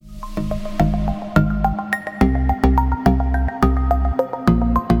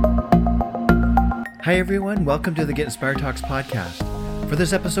Hi everyone, welcome to the Get Inspired Talks podcast. For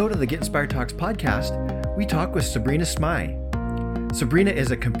this episode of the Get Inspired Talks podcast, we talk with Sabrina Smyth. Sabrina is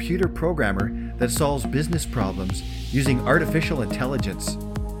a computer programmer that solves business problems using artificial intelligence.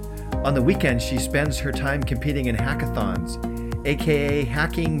 On the weekend, she spends her time competing in hackathons, aka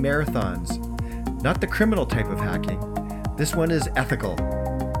hacking marathons. Not the criminal type of hacking. This one is ethical.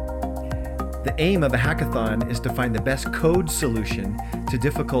 The aim of a hackathon is to find the best code solution to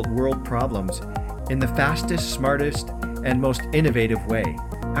difficult world problems in the fastest, smartest, and most innovative way.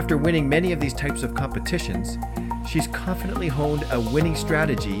 After winning many of these types of competitions, she's confidently honed a winning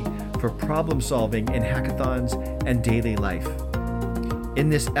strategy for problem solving in hackathons and daily life. In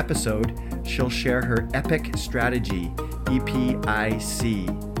this episode, she'll share her EPIC strategy, EPIC,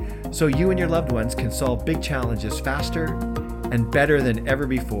 so you and your loved ones can solve big challenges faster and better than ever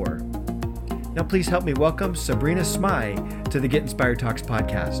before. Now please help me welcome Sabrina Smyth to the Get Inspired Talks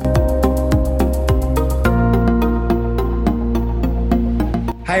podcast.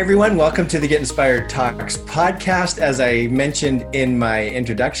 Hi everyone, welcome to the Get Inspired Talks podcast. As I mentioned in my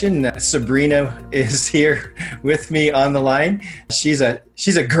introduction, Sabrina is here with me on the line. She's a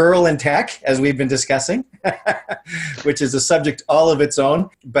girl in tech, as we've been discussing, which is a subject all of its own,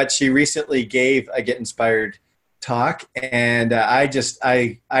 but she recently gave a Get Inspired talk, and I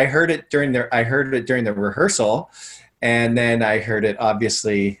heard it during the rehearsal, and then I heard it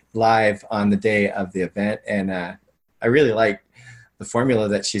obviously live on the day of the event, and I really like the formula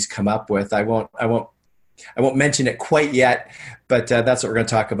that she's come up with. I won't mention it quite yet, but that's what we're going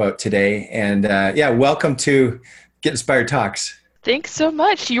to talk about today. And welcome to Get Inspired Talks. Thanks so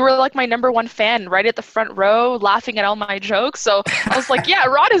much. You were like my number one fan, right at the front row, laughing at all my jokes. So I was like, yeah,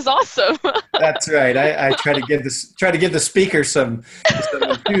 Rod is awesome. That's right. I try to give the speaker some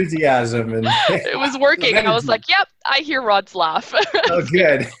enthusiasm, and it was working. And I was like, yep, I hear Rod's laugh. Oh,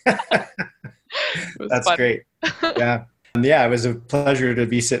 good. That's fun. Great. Yeah. Yeah, it was a pleasure to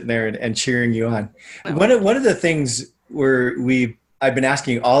be sitting there and cheering you on. One of the things I've been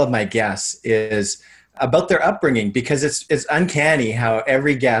asking all of my guests is about their upbringing, because it's uncanny how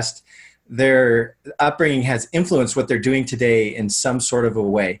every guest, their upbringing has influenced what they're doing today in some sort of a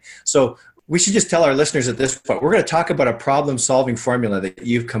way. So we should just tell our listeners at this point, we're going to talk about a problem-solving formula that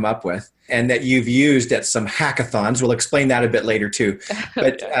you've come up with and that you've used at some hackathons. We'll explain that a bit later too.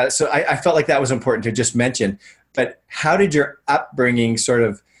 But so I felt like that was important to just mention. But how did your upbringing sort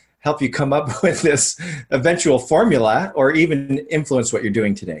of help you come up with this eventual formula or even influence what you're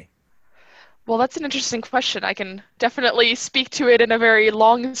doing today? Well, that's an interesting question. I can definitely speak to it in a very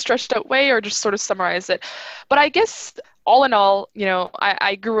long, stretched out way or just sort of summarize it. But I guess all in all,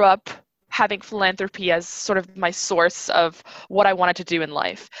 I grew up having philanthropy as sort of my source of what I wanted to do in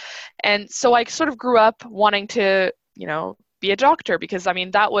life. And so I sort of grew up wanting to, be a doctor because,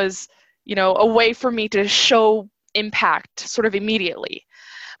 that was a way for me to show impact sort of immediately.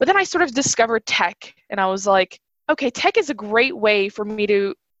 But then I sort of discovered tech, and I was like, okay, tech is a great way for me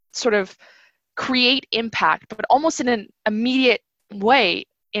to sort of create impact, but almost in an immediate way,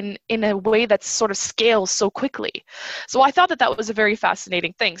 in a way that sort of scales so quickly. So I thought that was a very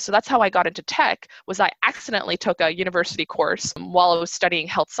fascinating thing. So that's how I got into tech, was I accidentally took a university course while I was studying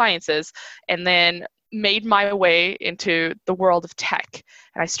health sciences, and then made my way into the world of tech.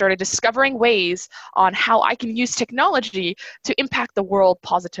 And I started discovering ways on how I can use technology to impact the world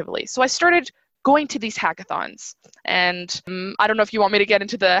positively. So I started going to these hackathons. And I don't know if you want me to get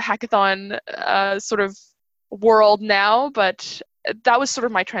into the hackathon sort of world now, but that was sort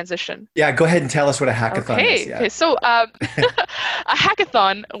of my transition. Yeah, go ahead and tell us what a hackathon is. Yeah. Okay, so a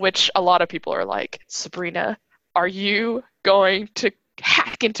hackathon, which a lot of people are like, Sabrina, are you going to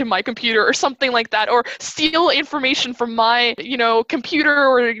hack into my computer or something like that, or steal information from my, computer,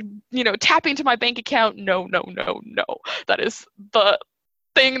 or, tap into my bank account? No. That is the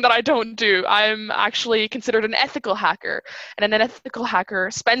thing that I don't do. I'm actually considered an ethical hacker, and an ethical hacker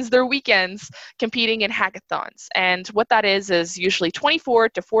spends their weekends competing in hackathons. And what that is usually 24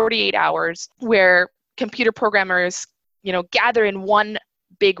 to 48 hours where computer programmers, gather in one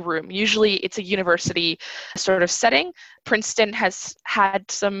big room. Usually it's a university sort of setting. Princeton has had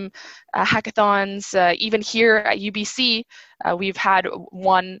some hackathons. Even here at UBC, we've had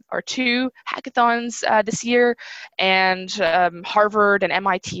 1 or 2 hackathons this year, and Harvard and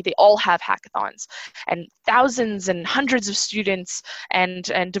MIT, they all have hackathons. And thousands and hundreds of students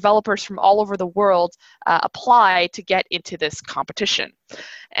and developers from all over the world apply to get into this competition.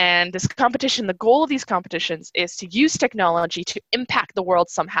 And this competition, the goal of these competitions is to use technology to impact the world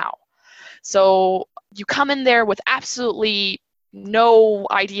somehow. So you come in there with absolutely no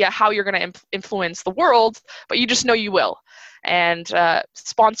idea how you're going to influence the world, but you just know you will. and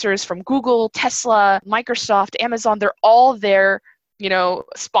sponsors from Google, Tesla, Microsoft, Amazon, they're all there,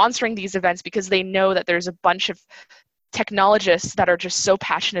 sponsoring these events because they know that there's a bunch of technologists that are just so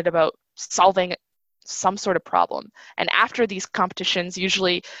passionate about solving some sort of problem. And after these competitions,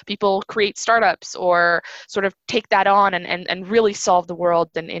 usually people create startups or sort of take that on and really solve the world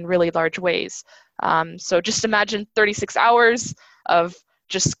in really large ways. So just imagine 36 hours of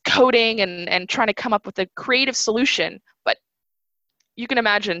just coding and trying to come up with a creative solution. But you can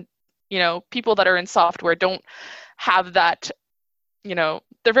imagine, people that are in software don't have that,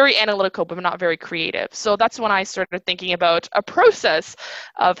 they're very analytical, but not very creative. So that's when I started thinking about a process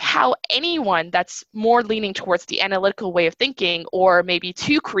of how anyone that's more leaning towards the analytical way of thinking or maybe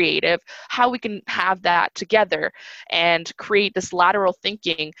too creative, how we can have that together and create this lateral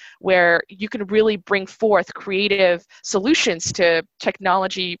thinking where you can really bring forth creative solutions to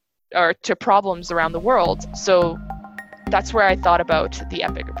technology or to problems around the world. So that's where I thought about the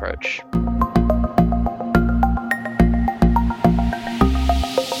EPIC approach.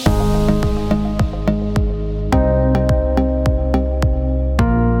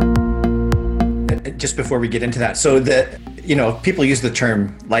 Just before we get into that, so people use the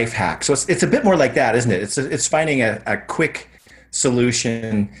term life hack. So it's a bit more like that, isn't it? It's finding a quick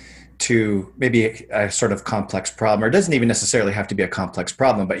solution to maybe a sort of complex problem, or it doesn't even necessarily have to be a complex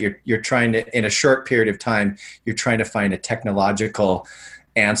problem, but you're trying to, in a short period of time, you're trying to find a technological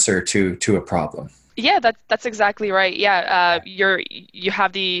answer to a problem. Yeah, that's exactly right. Yeah, you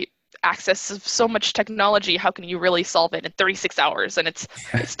have the access of so much technology. How can you really solve it in 36 hours? And it's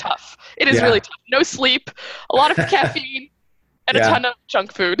tough. It is really tough. No sleep, a lot of caffeine, and a ton of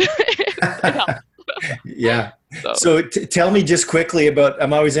junk food. It helps. Yeah. So tell me just quickly about,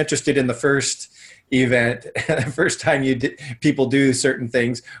 I'm always interested in the first event, the first time people do certain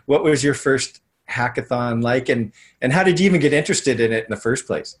things. What was your first hackathon like, and how did you even get interested in it in the first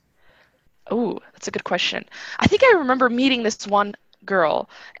place? Oh, that's a good question. I think I remember meeting this one girl,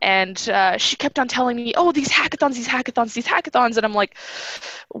 and she kept on telling me, oh, these hackathons, and I'm like,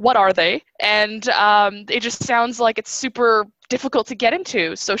 what are they? And it just sounds like it's super difficult to get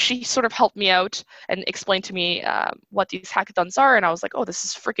into. So she sort of helped me out and explained to me what these hackathons are, and I was like, oh, this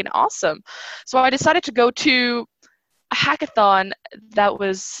is freaking awesome. So I decided to go to a hackathon that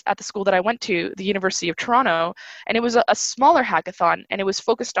was at the school that I went to, the University of Toronto, and it was a smaller hackathon, and it was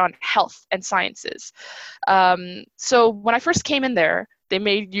focused on health and sciences. So when I first came in there, they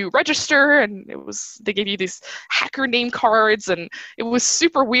made you register, and they gave you these hacker name cards, and it was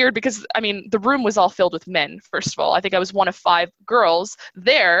super weird because, the room was all filled with men, first of all. I think I was one of 5 girls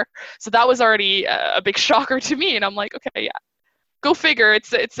there, so that was already a big shocker to me, and I'm like, okay, yeah, go figure, it's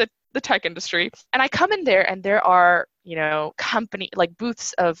the tech industry. And I come in there, and there are, company, like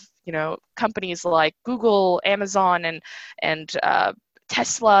booths of, companies like Google, Amazon, and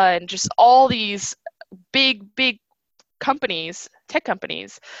Tesla, and just all these big companies, tech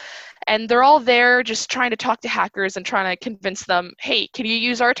companies. And they're all there just trying to talk to hackers and trying to convince them, hey, can you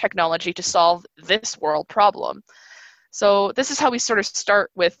use our technology to solve this world problem? So this is how we sort of start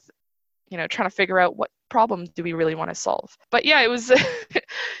with, trying to figure out what problem do we really want to solve. But yeah, it was,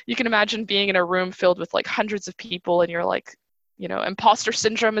 you can imagine being in a room filled with like hundreds of people, and you're like, imposter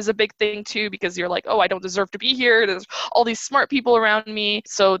syndrome is a big thing too, because you're like, oh, I don't deserve to be here. There's all these smart people around me.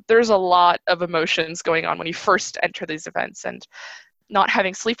 So there's a lot of emotions going on when you first enter these events, and not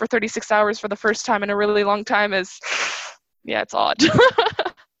having sleep for 36 hours for the first time in a really long time is, yeah, it's odd.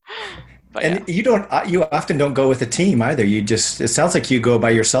 But, and yeah. You often don't go with a team either. It sounds like you go by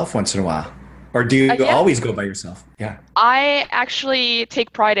yourself once in a while. Or do you always go by yourself? Yeah. I actually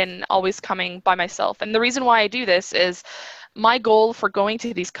take pride in always coming by myself. And the reason why I do this is my goal for going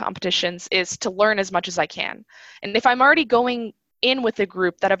to these competitions is to learn as much as I can. And if I'm already going in with a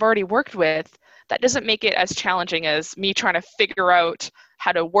group that I've already worked with, that doesn't make it as challenging as me trying to figure out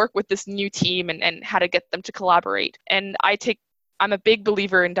how to work with this new team and how to get them to collaborate. And I'm a big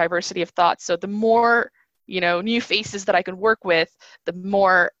believer in diversity of thought. So the more, new faces that I can work with, the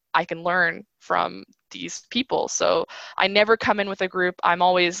more I can learn from these people. So I never come in with a group. I'm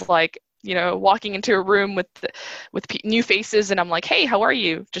always like, walking into a room with new faces, and I'm like, hey, how are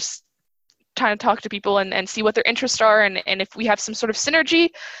you? Just trying to talk to people and see what their interests are. And if we have some sort of synergy,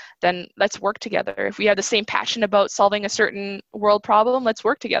 then let's work together. If we have the same passion about solving a certain world problem, let's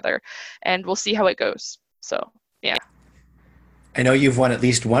work together, and we'll see how it goes. So, yeah. I know you've won at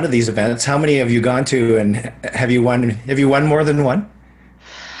least one of these events. How many have you gone to, and have you won more than one?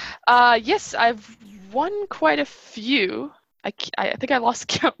 Yes, I've won quite a few. I think I lost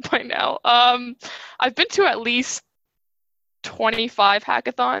count by now. I've been to at least 25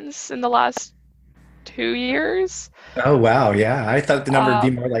 hackathons in the last 2 years. Oh, wow. Yeah. I thought the number would be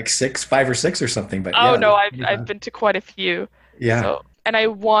Um, more like 5 or 6 or something, but oh yeah. no, I've been to quite a few. Yeah. So, and I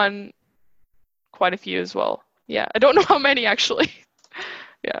won quite a few as well. Yeah, I don't know how many actually.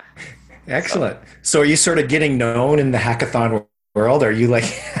 Yeah. So, Excellent. So are you sort of getting known in the hackathon world? Are you like,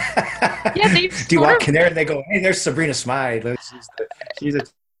 yeah, they've do you sort walk of in there and they go, hey, there's Sabrina Smythe. She's a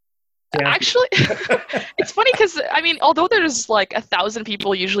champion. actually it's funny because I mean, although there's like 1,000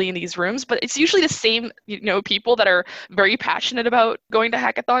 people usually in these rooms, but it's usually the same, people that are very passionate about going to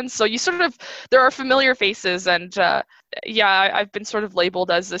hackathons. So you sort of there are familiar faces, and yeah, I've been sort of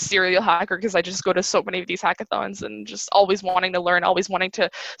labeled as a serial hacker because I just go to so many of these hackathons and just always wanting to learn, always wanting to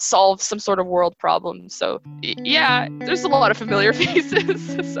solve some sort of world problem. So yeah, there's a lot of familiar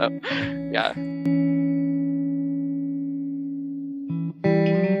faces. So yeah.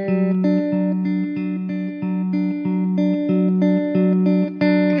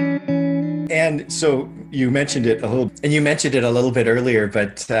 And so you mentioned it a little, and you mentioned it a little bit earlier,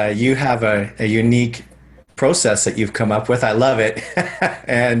 but you have a unique process that you've come up with. I love it,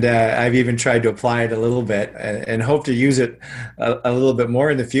 and I've even tried to apply it a little bit, and hope to use it a little bit more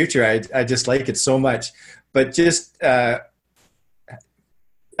in the future. I just like it so much. But just tell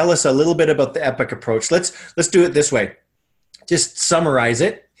us a little bit about the EPIC approach. Let's do it this way. Just summarize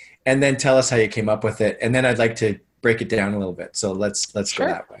it, and then tell us how you came up with it, and then I'd like to break it down a little bit. So let's go Sure.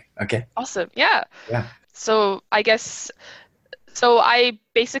 that way. Okay. Awesome. Yeah. Yeah. So I guess, so I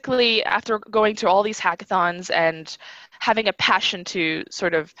basically, after going to all these hackathons and having a passion to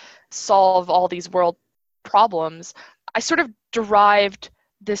sort of solve all these world problems, I sort of derived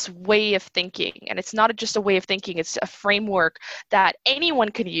this way of thinking. And it's not just a way of thinking, it's a framework that anyone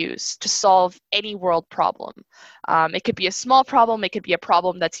can use to solve any world problem. It could be a small problem, it could be a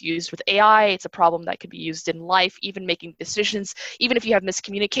problem that's used with AI, it's a problem that could be used in life, even making decisions, even if you have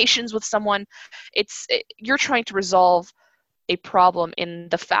miscommunications with someone. You're trying to resolve a problem in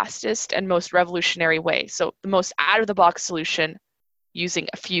the fastest and most revolutionary way. So the most out-of-the-box solution using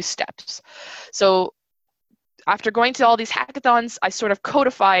a few steps. So after going to all these hackathons, I sort of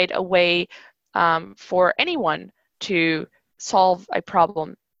codified a way for anyone to solve a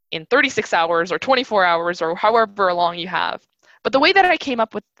problem in 36 hours or 24 hours or however long you have. But the way that I came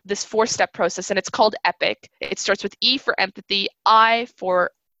up with this 4-step process, and it's called EPIC. It starts with E for empathy, I for,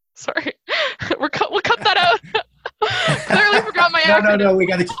 sorry, we'll cut that out. Clearly forgot my acronym. No, we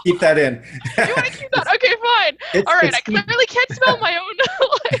got to keep that in. You want to keep that? Okay, fine. All right, I clearly can't spell my own.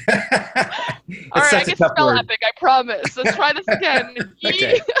 All right, I can spell word. EPIC, I promise. Let's try this again.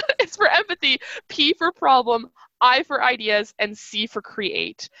 Okay. E is for empathy, P for problem, I for ideas, and C for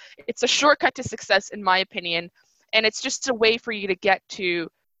create. It's a shortcut to success, in my opinion, and it's just a way for you to get to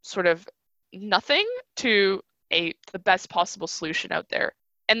sort of nothing to the best possible solution out there.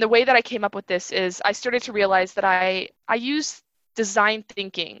 And the way that I came up with this is I started to realize that I use design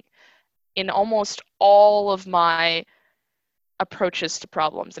thinking in almost all of my approaches to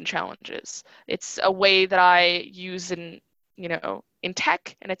problems and challenges. It's a way that I use in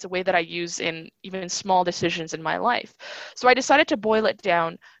tech, and it's a way that I use in even small decisions in my life. So I decided to boil it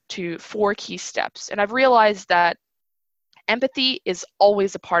down to 4 key steps. And I've realized that empathy is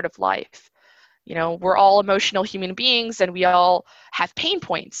always a part of life. We're all emotional human beings, and we all have pain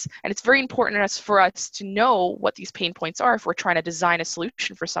points. And it's very important for us to know what these pain points are if we're trying to design a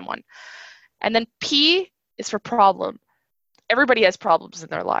solution for someone. And then P is for problem. Everybody has problems in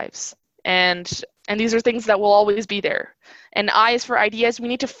their lives. And these are things that will always be there. And I is for ideas. We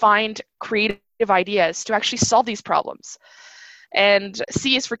need to find creative ideas to actually solve these problems. And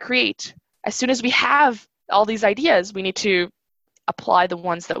C is for create. As soon as we have all these ideas, we need to apply the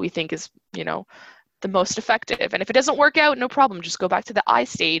ones that we think is, the most effective. And if it doesn't work out, no problem. Just go back to the I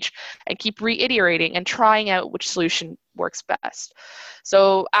stage and keep reiterating and trying out which solution works best.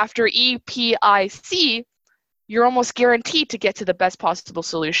 So after E, P, I, C, you're almost guaranteed to get to the best possible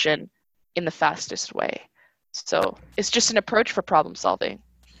solution in the fastest way. So it's just an approach for problem solving.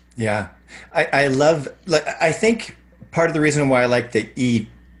 Yeah. I love, I think part of the reason why I like the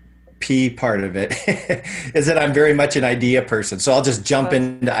EP part of it is that I'm very much an idea person. So I'll just jump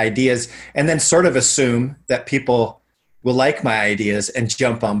into ideas and then sort of assume that people will like my ideas and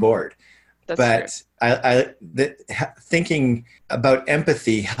jump on board. That's true. Thinking about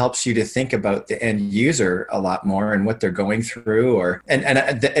empathy helps you to think about the end user a lot more and what they're going through. And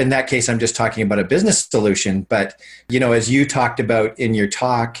in that case, I'm just talking about a business solution. But as you talked about in your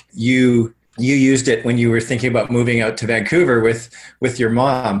talk, you used it when you were thinking about moving out to Vancouver with your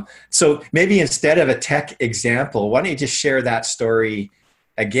mom. So maybe instead of a tech example, why don't you just share that story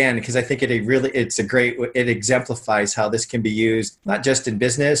again, because I think it exemplifies how this can be used, not just in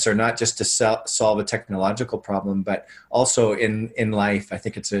business or not just to solve a technological problem, but also in life. I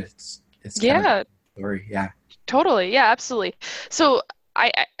think it's kind of a story. Yeah. Totally. Yeah, absolutely. So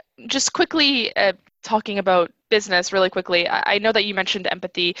I just quickly talking about business really quickly. I know that you mentioned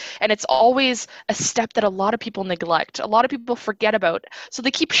empathy, and it's always a step that a lot of people neglect. A lot of people forget about. So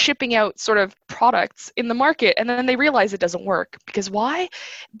they keep shipping out sort of products in the market, and then they realize it doesn't work. Because why?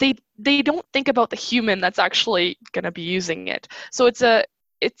 They don't think about the human that's actually going to be using it. So it's a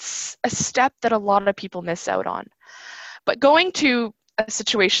step that a lot of people miss out on. But going to a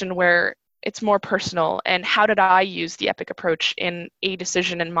situation where it's more personal, and how did I use the EPIC approach in a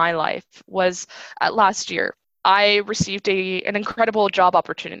decision in my life was last year. I received an incredible job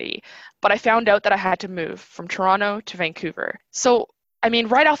opportunity, but I found out that I had to move from Toronto to Vancouver. So, I mean,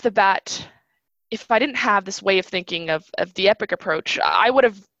 right off the bat, if I didn't have this way of thinking of the EPIC approach, I would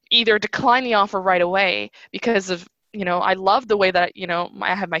have either declined the offer right away because of, I love the way that,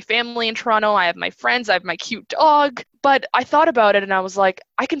 I have my family in Toronto, I have my friends, I have my cute dog. But I thought about it and I was like,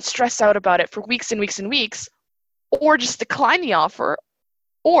 I can stress out about it for weeks and weeks and weeks, or just decline the offer,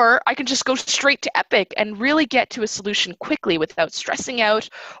 or I can just go straight to EPIC and really get to a solution quickly without stressing out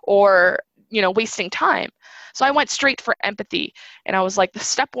or, wasting time. So I went straight for empathy, and I was like, the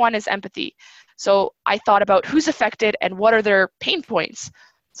step one is empathy. So I thought about who's affected and what are their pain points.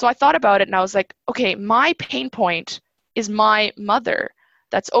 So I thought about it and I was like, okay, my pain point is my mother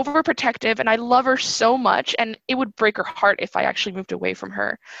that's overprotective, and I love her so much, and it would break her heart if I actually moved away from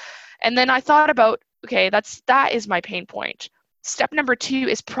her. And then I thought about, okay, that is my pain point. Step number 2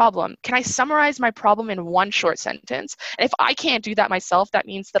 is problem. Can I summarize my problem in one short sentence? And if I can't do that myself, that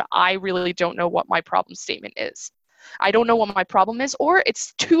means that I really don't know what my problem statement is. I don't know what my problem is, or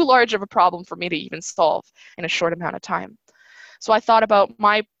it's too large of a problem for me to even solve in a short amount of time. So I thought about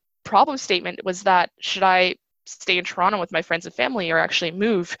my problem statement was that should I stay in Toronto with my friends and family or actually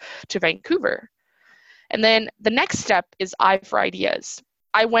move to Vancouver? And then the next step is I for ideas.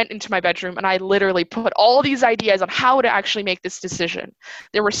 I went into my bedroom and I literally put all these ideas on how to actually make this decision.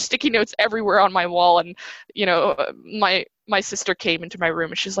 There were sticky notes everywhere on my wall, and my sister came into my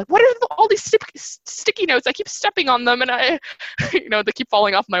room and she's like, what are all these sticky notes? I keep stepping on them and they keep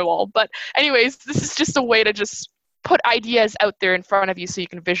falling off my wall. But anyways, this is just a way to just put ideas out there in front of you so you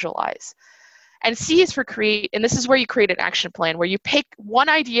can visualize. And C is for create, and this is where you create an action plan, where you pick one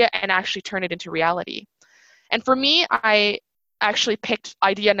idea and actually turn it into reality. And for me, I actually picked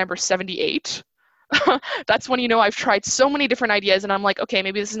idea number 78. That's when, I've tried so many different ideas and I'm like, okay,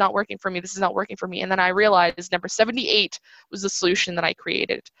 maybe this is not working for me. This is not working for me. And then I realized number 78 was the solution that I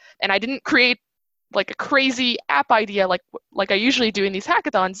created. And I didn't create like a crazy app idea like I usually do in these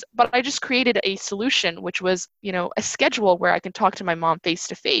hackathons, but I just created a solution, which was, a schedule where I can talk to my mom face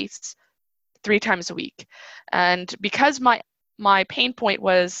to face 3 times a week. And because my pain point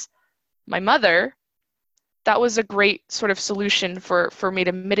was my mother, that was a great sort of solution for me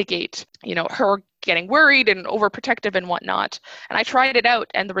to mitigate, her getting worried and overprotective and whatnot. And I tried it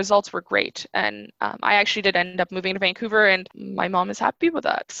out and the results were great. And I actually did end up moving to Vancouver, and my mom is happy with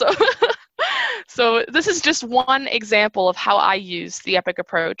that. So So this is just one example of how I use the EPIC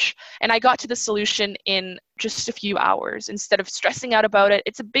approach. And I got to the solution in just a few hours instead of stressing out about it.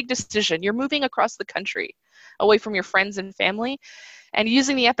 It's a big decision. You're moving across the country away from your friends and family. And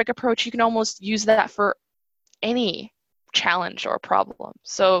using the EPIC approach, you can almost use that for any challenge or problem.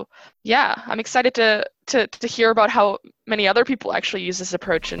 So yeah, I'm excited to hear about how many other people actually use this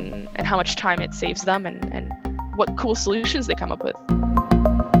approach and how much time it saves them and what cool solutions they come up with.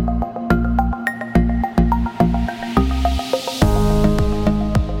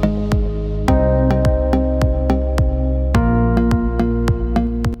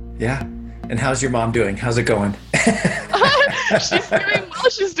 Yeah. And how's your mom doing? How's it going? She's doing well.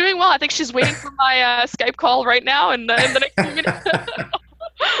 She's doing well. I think she's waiting for my Skype call right now in the next few minutes.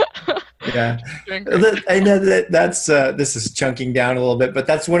 Yeah. I know that's this is chunking down a little bit, but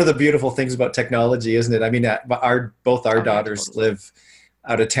that's one of the beautiful things about technology, isn't it? I mean, both our daughters live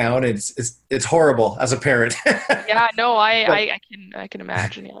out of town. It's horrible as a parent. Yeah, no, I can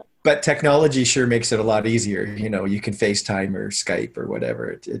imagine. Yeah. But technology sure makes it a lot easier. You know, you can FaceTime or Skype or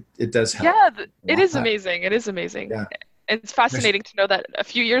whatever. It does help. Yeah, it is amazing. It is amazing. Yeah. It's fascinating to know that a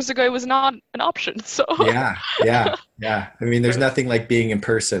few years ago it was not an option. So yeah. I mean, there's nothing like being in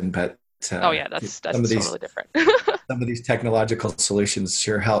person, but that's totally different. Some of these technological solutions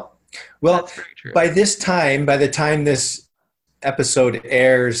sure help. Well, by the time this episode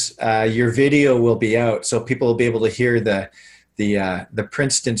airs, your video will be out, so people will be able to hear the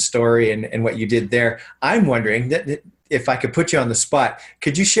Princeton story and what you did there. I'm wondering that if I could put you on the spot,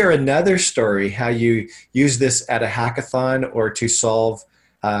 could you share another story how you use this at a hackathon or to solve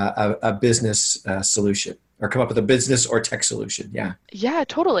a business solution or come up with a business or tech solution? Yeah. Yeah,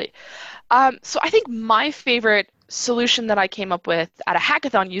 totally. So I think my favorite solution that I came up with at a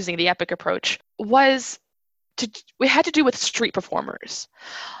hackathon using the Epic approach was we had to do with street performers.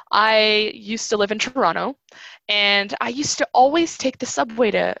 I used to live in Toronto, and I used to always take the subway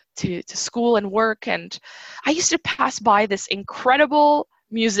to school and work, and I used to pass by this incredible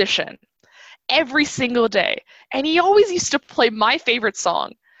musician every single day, and he always used to play my favorite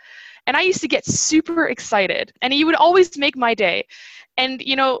song. And I used to get super excited, and he would always make my day. And,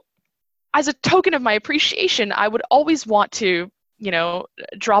 as a token of my appreciation, I would always want to,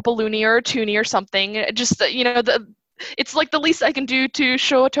 drop a loonie or a toonie or something. Just, it's like the least I can do to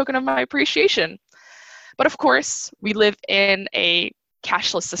show a token of my appreciation. But of course, we live in a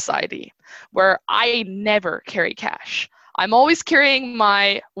cashless society where I never carry cash. I'm always carrying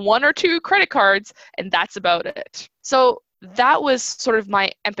my 1 or 2 credit cards, and that's about it. So that was sort of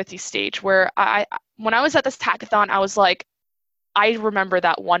my empathy stage where when I was at this hackathon, I was like, I remember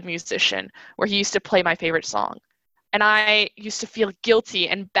that one musician where he used to play my favorite song. And I used to feel guilty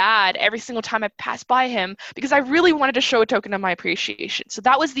and bad every single time I passed by him because I really wanted to show a token of my appreciation. So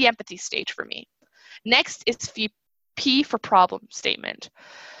that was the empathy stage for me. Next is P for problem statement.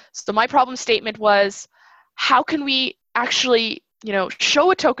 So my problem statement was, how can we actually,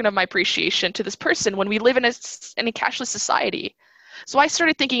 show a token of my appreciation to this person when we live in a cashless society? So I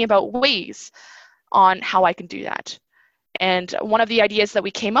started thinking about ways on how I can do that. And one of the ideas that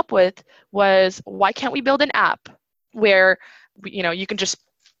we came up with was, why can't we build an app where, you can just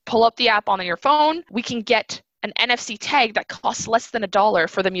pull up the app on your phone. We can get an NFC tag that costs less than $1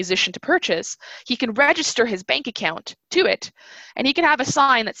 for the musician to purchase. He can register his bank account to it, and he can have a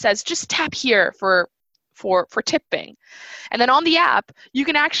sign that says, just tap here for tipping. And then on the app, you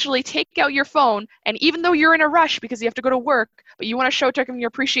can actually take out your phone, and even though you're in a rush because you have to go to work, but you want to show a token of your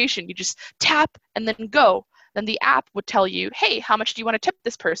appreciation, you just tap and then go. Then the app would tell you, hey, how much do you want to tip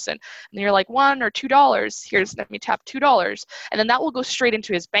this person? And you're like, $1 or $2. Let me tap $2. And then that will go straight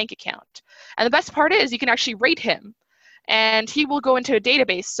into his bank account. And the best part is you can actually rate him, and he will go into a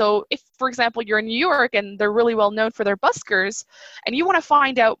database. So if, for example, you're in New York and they're really well known for their buskers, and you want to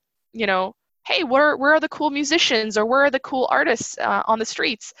find out, hey, where are the cool musicians, or where are the cool artists on the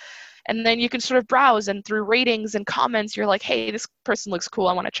streets? And then you can sort of browse, and through ratings and comments, you're like, hey, this person looks cool.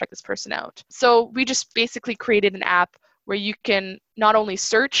 I want to check this person out. So we just basically created an app where you can not only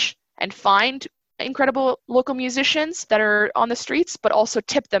search and find incredible local musicians that are on the streets, but also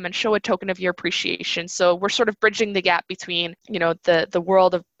tip them and show a token of your appreciation. So we're sort of bridging the gap between, the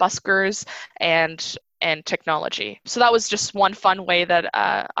world of buskers and technology. So that was just one fun way that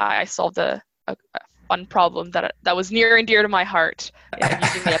I solved a fun problem that was near and dear to my heart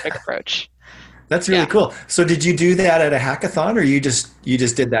using the Epic approach. That's really cool. So did you do that at a hackathon, or you just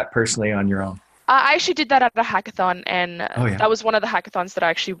did that personally on your own? I actually did that at a hackathon, and that was one of the hackathons that I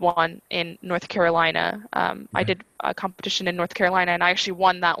actually won in North Carolina. I did a competition in North Carolina, and I actually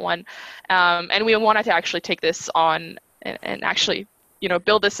won that one. And we wanted to actually take this on and actually,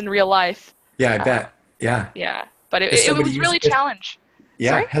 build this in real life. Yeah, I bet. Yeah. Yeah, but it was really a challenge.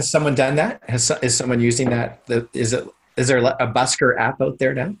 Yeah. Sorry? Has someone done that? Is someone using that? Is there a busker app out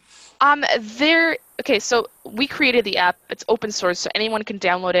there now? Okay, so we created the app. It's open source, so anyone can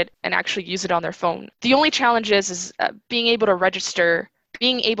download it and actually use it on their phone. The only challenge is being able to register,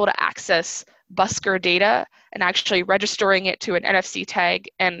 being able to access busker data and actually registering it to an NFC tag,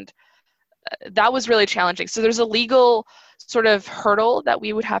 and that was really challenging. So there's a legal sort of hurdle that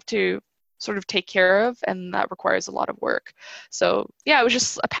we would have to sort of take care of, and that requires a lot of work. So yeah, it was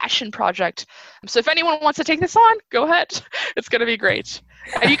just a passion project. So if anyone wants to take this on, go ahead. It's going to be great.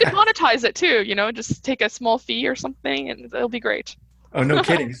 And you can monetize it too, just take a small fee or something, and it'll be great. Oh, no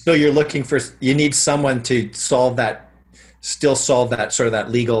kidding. So you need someone to solve that sort of that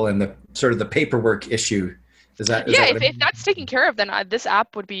legal and the sort of the paperwork issue. If that's taken care of, then this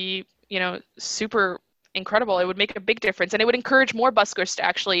app would be, super incredible. It would make a big difference, and it would encourage more buskers to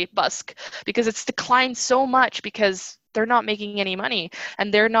actually busk, because it's declined so much because they're not making any money,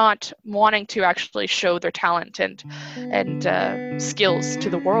 and they're not wanting to actually show their talent and skills to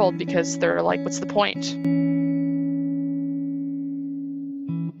the world, because they're like, what's the point?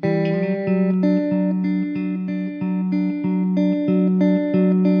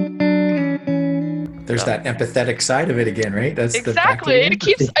 there's that empathetic side of it again, right? That's exactly.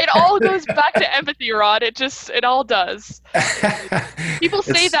 It all goes back to empathy, Rod. It all does. People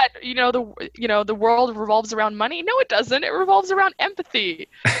say that, the world revolves around money. No, it doesn't. It revolves around empathy.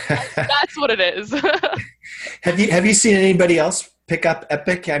 That's what it is. Have you seen anybody else pick up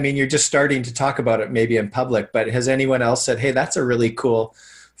Epic? I mean, you're just starting to talk about it maybe in public, but has anyone else said, hey, that's a really cool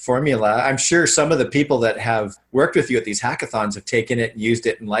formula? I'm sure some of the people that have worked with you at these hackathons have taken it and used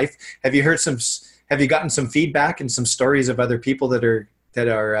it in life. Have you gotten some feedback and some stories of other people that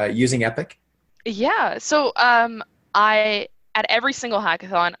are using Epic? Yeah. So at every single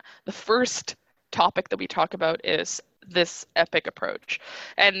hackathon, the first topic that we talk about is this Epic approach.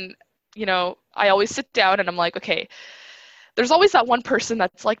 And, I always sit down and I'm like, okay, there's always that one person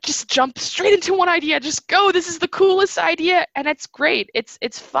that's like, just jump straight into one idea, just go, this is the coolest idea. And it's great.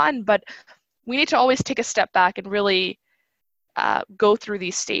 It's fun, but we need to always take a step back and really go through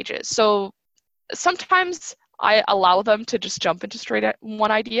these stages. So sometimes I allow them to just jump into straight at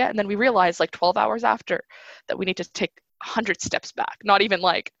one idea, and then we realize like 12 hours after that we need to take 100 steps back, not even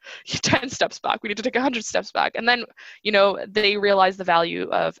like 10 steps back. We need to take 100 steps back. And then, they realize the value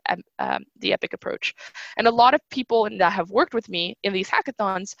of the Epic approach. And a lot of people that have worked with me in these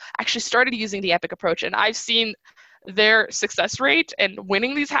hackathons actually started using the Epic approach. And I've seen their success rate and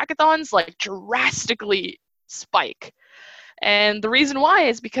winning these hackathons like drastically spike. And the reason why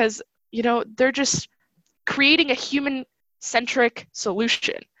is because, they're just creating a human-centric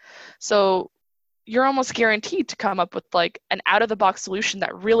solution. So you're almost guaranteed to come up with like an out-of-the-box solution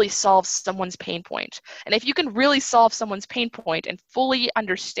that really solves someone's pain point. And if you can really solve someone's pain point and fully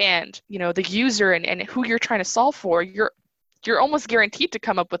understand, the user and who you're trying to solve for, you're almost guaranteed to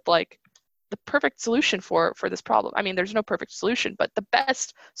come up with like the perfect solution for this problem. I mean, there's no perfect solution, but the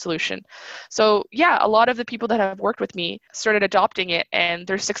best solution. So yeah, a lot of the people that have worked with me started adopting it, and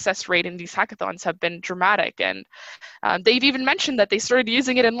their success rate in these hackathons have been dramatic. And they've even mentioned that they started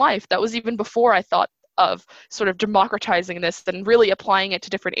using it in life. That was even before I thought of sort of democratizing this and really applying it to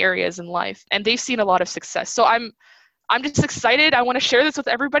different areas in life. And they've seen a lot of success. So I'm just excited. I want to share this with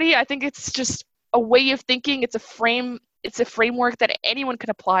everybody. I think it's just a way of thinking. It's a framework that anyone can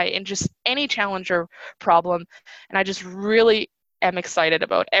apply in just any challenge or problem. And I just really am excited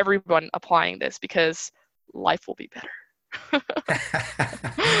about everyone applying this because life will be better.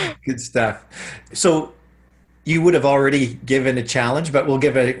 Good stuff. So you would have already given a challenge, but we're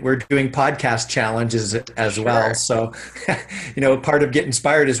doing podcast challenges as well. So, part of Get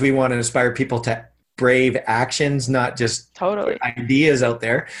Inspired is we want to inspire people to brave actions, not just ideas out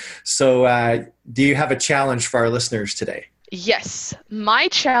there. So do you have a challenge for our listeners today? Yes. My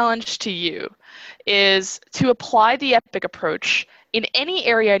challenge to you is to apply the Epic approach in any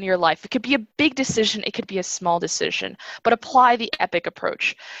area in your life. It could be a big decision, it could be a small decision, but apply the Epic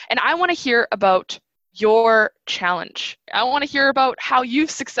approach. And I want to hear about your challenge. I want to hear about how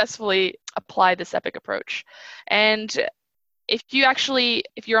you've successfully applied this Epic approach. And if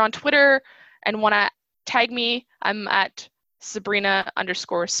you're on Twitter and want to tag me, I'm at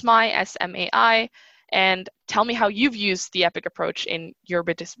Sabrina_Smai, SMAI, and tell me how you've used the Epic approach in your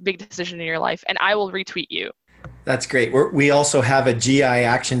big decision in your life, and I will retweet you. That's great. We also have a GI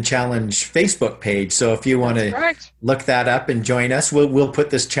Action Challenge Facebook page, so if you want to look that up and join us, we'll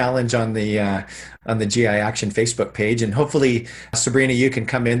put this challenge on the GI Action Facebook page, and hopefully, Sabrina, you can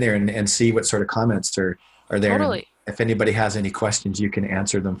come in there and see what sort of comments are there. Totally. If anybody has any questions, you can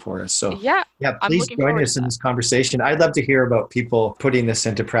answer them for us. So yeah, please join us in this conversation. I'd love to hear about people putting this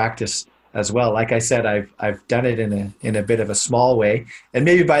into practice as well. Like I said, I've done it in a bit of a small way, and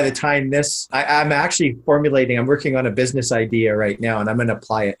maybe by the time I'm actually I'm working on a business idea right now, and I'm going to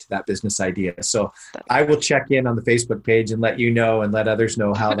apply it to that business idea. So I will check in on the Facebook page and let you know and let others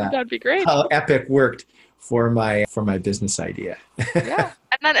know how that'd be great. How Epic worked for my business idea. Yeah,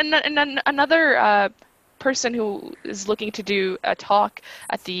 and then another person who is looking to do a talk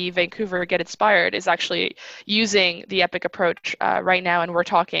at the Vancouver Get Inspired is actually using the Epic approach right now, and we're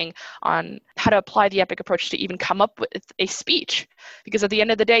talking on how to apply the Epic approach to even come up with a speech, because at the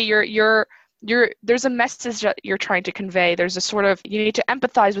end of the day, there's a message that you're trying to convey. There's a sort of, you need to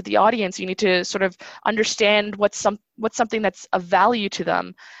empathize with the audience. You need to sort of understand what's something that's of value to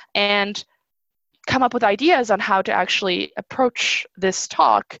them, and come up with ideas on how to actually approach this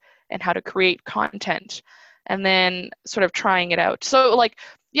talk and how to create content, and then sort of trying it out. So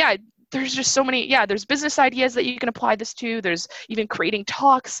there's just so many, there's business ideas that you can apply this to. There's even creating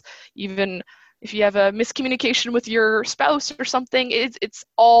talks, even if you have a miscommunication with your spouse or something, it's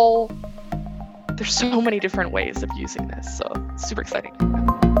all, there's so many different ways of using this. So super exciting.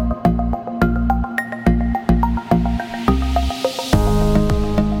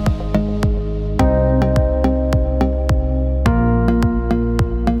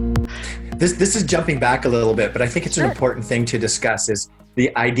 This is jumping back a little bit, but I think it's an Sure. important thing to discuss is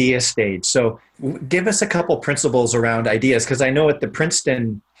the idea stage. So give us a couple principles around ideas, because I know at the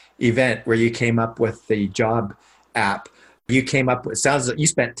Princeton event where you came up with the job app, you came up with, sounds like you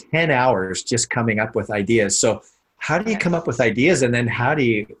spent 10 hours just coming up with ideas. So how do you come up with ideas, and then how do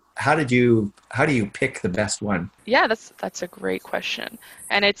you pick the best one? Yeah, that's a great question.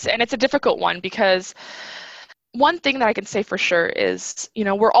 And it's a difficult one because one thing that I can say for sure is,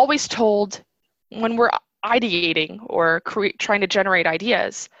 we're always told when we're ideating or trying to generate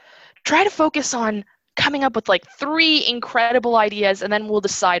ideas, try to focus on coming up with like 3 incredible ideas and then we'll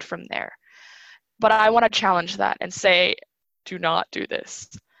decide from there. But I want to challenge that and say, do not do this.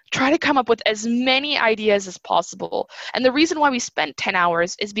 Try to come up with as many ideas as possible. And the reason why we spent 10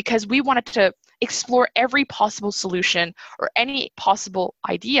 hours is because we wanted to explore every possible solution or any possible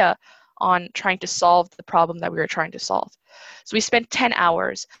idea on trying to solve the problem that we were trying to solve. So we spent 10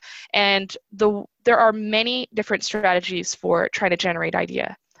 hours, and there are many different strategies for trying to generate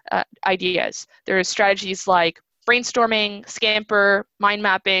ideas. There's strategies like brainstorming, Scamper, mind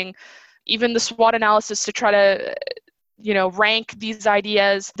mapping, even the SWOT analysis to try to rank these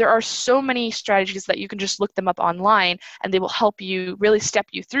ideas. There are so many strategies that you can just look them up online, and they will help you really step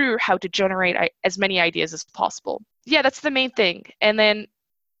you through how to generate as many ideas as possible. Yeah, that's the main thing. And then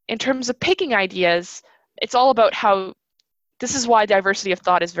in terms of picking ideas, it's all about this is why diversity of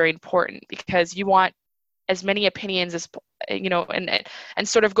thought is very important, because you want as many opinions as, and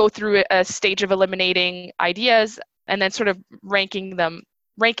sort of go through a stage of eliminating ideas and then sort of ranking them.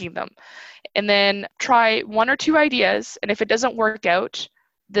 And then try 1 or 2 ideas, and if it doesn't work out,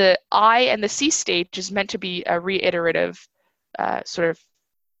 the I and the C stage is meant to be a reiterative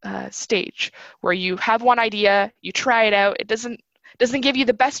stage where you have one idea, you try it out, it doesn't give you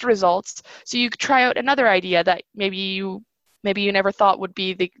the best results, so you try out another idea that maybe you never thought would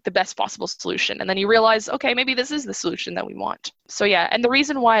be the best possible solution, and then you realize, okay, maybe this is the solution that we want. So yeah, and the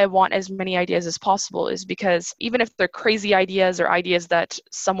reason why I want as many ideas as possible is because even if they're crazy ideas or ideas that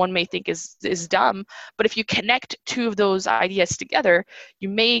someone may think is dumb, but if you connect 2 of those ideas together, you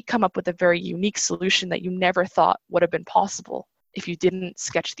may come up with a very unique solution that you never thought would have been possible if you didn't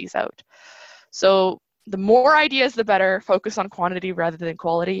sketch these out. So the more ideas, the better. Focus on quantity rather than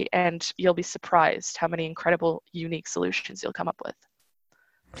quality, and you'll be surprised how many incredible, unique solutions you'll come up with.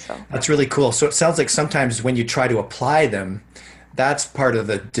 So that's really cool. So it sounds like sometimes when you try to apply them, that's part of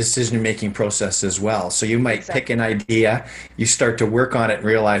the decision-making process as well. So you might pick an idea, you start to work on it and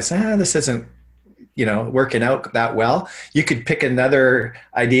realize, this isn't, working out that well. You could pick another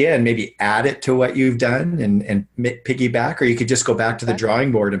idea and maybe add it to what you've done and piggyback, or you could just go back to the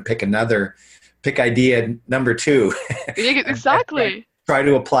drawing board and pick idea number 2. Exactly. Try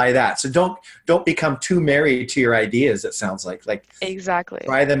to apply that. So don't become too married to your ideas. It sounds like exactly.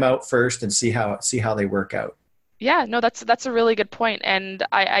 Try them out first and see how they work out. Yeah, no, that's a really good point. And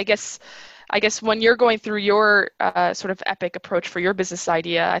I guess when you're going through your sort of epic approach for your business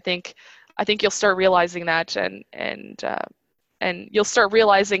idea, I think you'll start realizing that, and you'll start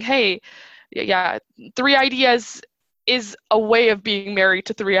realizing, hey, yeah, 3 ideas is a way of being married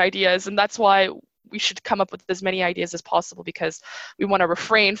to 3 ideas, and that's why we should come up with as many ideas as possible, because we want to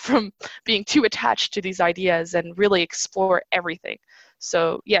refrain from being too attached to these ideas and really explore everything.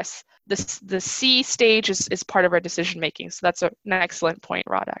 So yes, the C stage is part of our decision making. So that's an excellent point,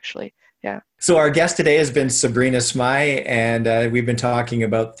 Rod, actually. Yeah. So our guest today has been Sabrina Smyth, and we've been talking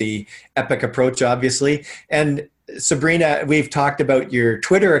about the EPIC approach, obviously. And Sabrina, we've talked about your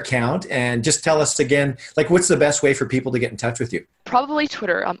Twitter account, and just tell us again, what's the best way for people to get in touch with you? Probably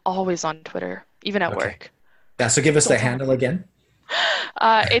Twitter. I'm always on Twitter, even at work. Yeah, so give us the handle again.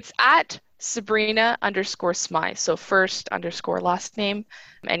 It's at Sabrina_Smyth. So first_last name.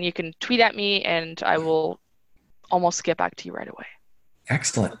 And you can tweet at me and I will almost get back to you right away.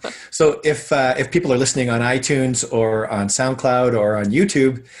 Excellent. So if people are listening on iTunes or on SoundCloud or on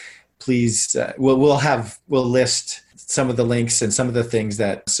YouTube, please, we'll list some of the links and some of the things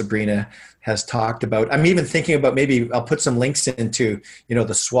that Sabrina has talked about. I'm even thinking about maybe I'll put some links into,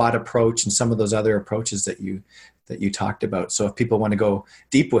 the SWOT approach and some of those other approaches that you talked about. So if people want to go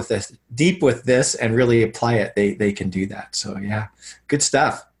deep with this and really apply it, they can do that. So yeah, good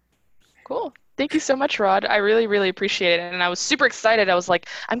stuff. Cool. Thank you so much, Rod. I really, really appreciate it. And I was super excited. I was like,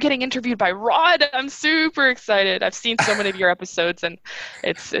 I'm getting interviewed by Rod. I'm super excited. I've seen so many of your episodes, and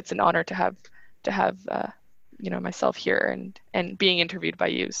it's an honor to have myself here and being interviewed by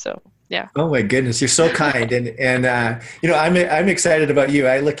you. So Yeah. Oh my goodness, you're so kind, and you know, I'm excited about you.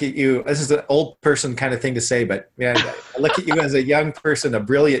 I look at you. This is an old person kind of thing to say, but man, I look at you as a young person, a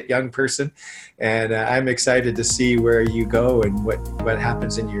brilliant young person, and I'm excited to see where you go and what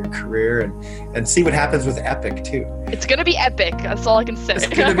happens in your career, and see what happens with Epic too. It's gonna be epic. That's all I can say. It's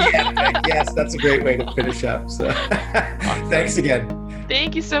gonna be epic. Yes, that's a great way to finish up. So, thanks again.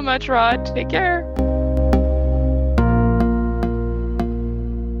 Thank you so much, Rod. Take care.